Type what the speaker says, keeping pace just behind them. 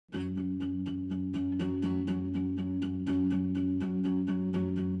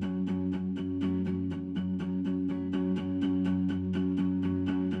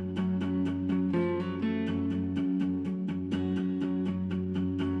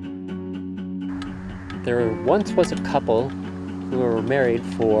There once was a couple who were married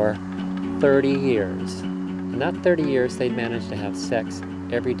for 30 years. In that 30 years, they'd managed to have sex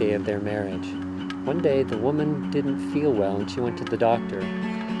every day of their marriage. One day, the woman didn't feel well and she went to the doctor.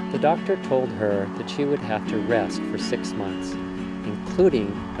 The doctor told her that she would have to rest for 6 months,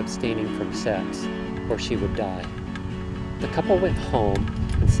 including abstaining from sex, or she would die. The couple went home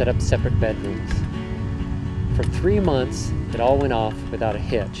and set up separate bedrooms. For 3 months, it all went off without a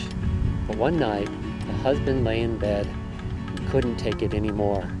hitch. But one night, the husband lay in bed and couldn't take it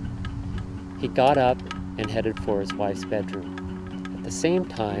anymore. He got up and headed for his wife's bedroom. At the same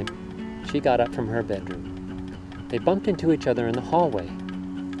time, she got up from her bedroom. They bumped into each other in the hallway.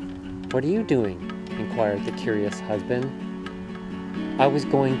 "What are you doing?" inquired the curious husband. "I was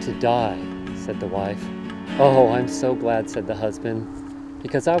going to die," said the wife. "Oh, I'm so glad," said the husband,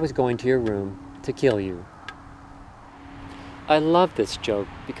 "because I was going to your room to kill you." I love this joke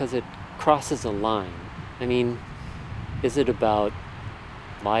because it crosses a line. I mean, is it about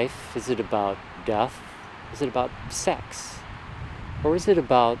life? Is it about death? Is it about sex? Or is it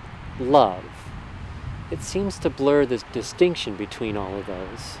about love? It seems to blur this distinction between all of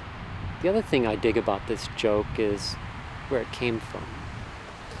those. The other thing I dig about this joke is where it came from.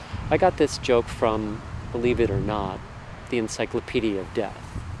 I got this joke from, believe it or not, the Encyclopedia of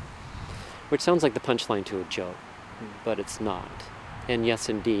Death, which sounds like the punchline to a joke, but it's not. And yes,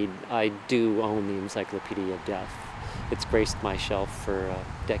 indeed, I do own the Encyclopedia of Death. It's graced my shelf for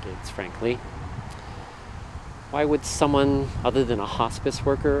decades, frankly. Why would someone other than a hospice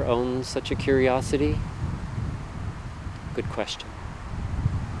worker own such a curiosity? Good question.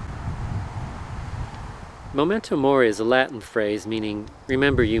 Memento mori is a Latin phrase meaning,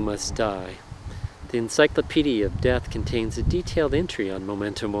 remember you must die. The Encyclopedia of Death contains a detailed entry on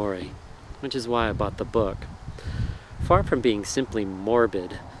memento mori, which is why I bought the book. Far from being simply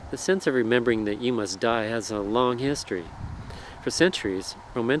morbid, the sense of remembering that you must die has a long history. For centuries,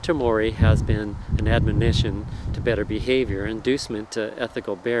 memento mori has been an admonition to better behavior, inducement to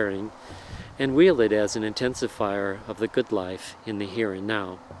ethical bearing, and wielded as an intensifier of the good life in the here and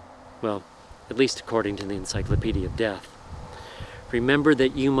now. Well, at least according to the Encyclopedia of Death. Remember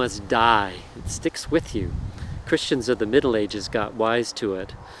that you must die. It sticks with you. Christians of the Middle Ages got wise to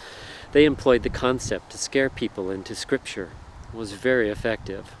it. They employed the concept to scare people into Scripture. It was very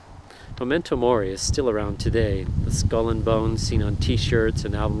effective. Memento mori is still around today. The skull and bones seen on t-shirts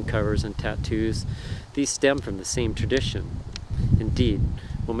and album covers and tattoos, these stem from the same tradition. Indeed,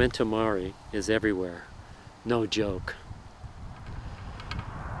 memento mori is everywhere. No joke.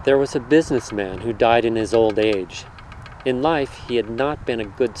 There was a businessman who died in his old age. In life, he had not been a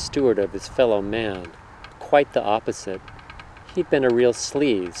good steward of his fellow man. Quite the opposite. He'd been a real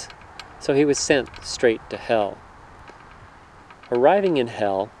sleaze, so he was sent straight to hell. Arriving in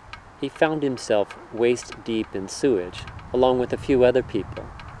hell, he found himself waist-deep in sewage, along with a few other people.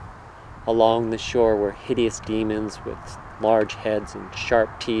 Along the shore were hideous demons with large heads and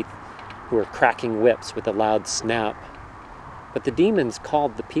sharp teeth who were cracking whips with a loud snap. But the demons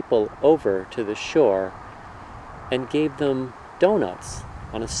called the people over to the shore and gave them donuts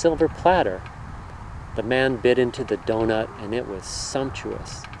on a silver platter. The man bit into the donut and it was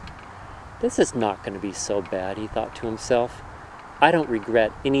sumptuous. This is not going to be so bad, he thought to himself. I don't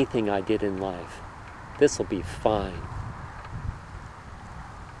regret anything I did in life. This'll be fine.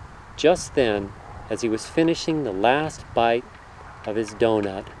 Just then, as he was finishing the last bite of his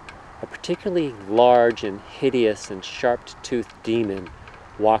donut, a particularly large and hideous and sharp-toothed demon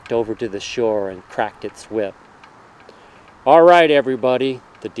walked over to the shore and cracked its whip. "All right, everybody,"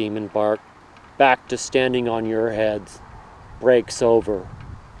 the demon barked. "Back to standing on your heads. Break's over."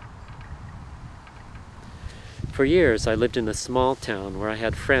 For years, I lived in a small town where I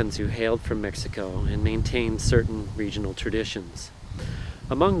had friends who hailed from Mexico and maintained certain regional traditions.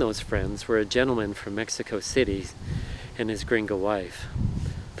 Among those friends were a gentleman from Mexico City and his gringo wife.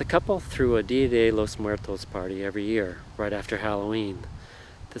 The couple threw a Dia de los Muertos party every year, right after Halloween.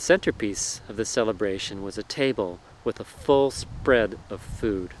 The centerpiece of the celebration was a table with a full spread of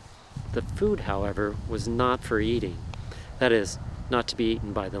food. The food, however, was not for eating. That is, not to be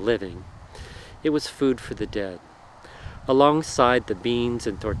eaten by the living. It was food for the dead. Alongside the beans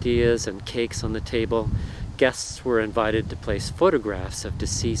and tortillas and cakes on the table, guests were invited to place photographs of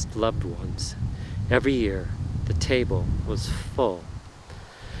deceased loved ones. Every year, the table was full.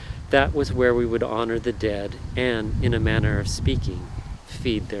 That was where we would honor the dead and, in a manner of speaking,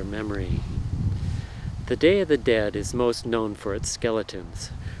 feed their memory. The Day of the Dead is most known for its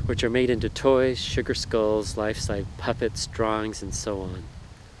skeletons, which are made into toys, sugar skulls, life-size puppets, drawings, and so on.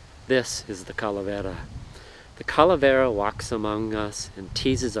 This is the calavera. The calavera walks among us and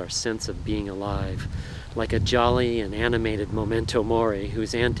teases our sense of being alive, like a jolly and animated memento mori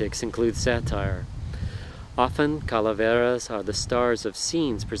whose antics include satire. Often, calaveras are the stars of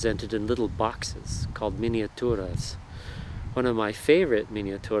scenes presented in little boxes called miniaturas. One of my favorite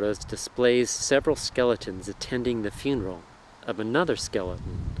miniaturas displays several skeletons attending the funeral of another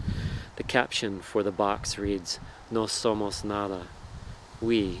skeleton. The caption for the box reads, "No somos nada,"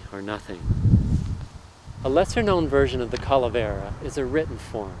 we are nothing. A lesser-known version of the calavera is a written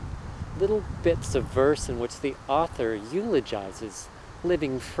form, little bits of verse in which the author eulogizes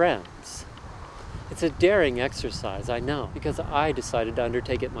living friends. It's a daring exercise, I know, because I decided to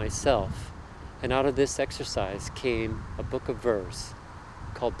undertake it myself, and out of this exercise came a book of verse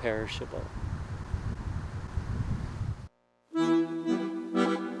called Perishable.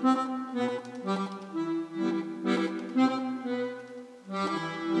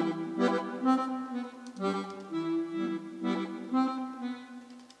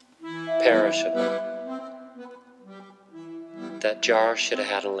 Perishable. That jar should have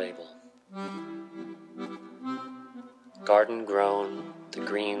had a label. Garden grown, the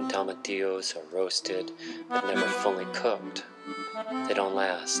green tomatillos are roasted, but never fully cooked. They don't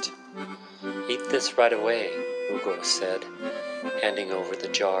last. Eat this right away, Hugo said, handing over the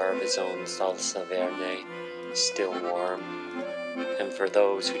jar of his own salsa verde, still warm. And for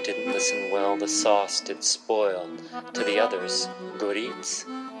those who didn't listen well, the sauce did spoil. To the others, good eats.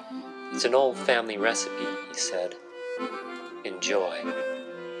 It's an old family recipe, he said. Enjoy.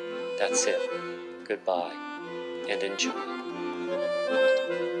 That's it. Goodbye. And enjoy.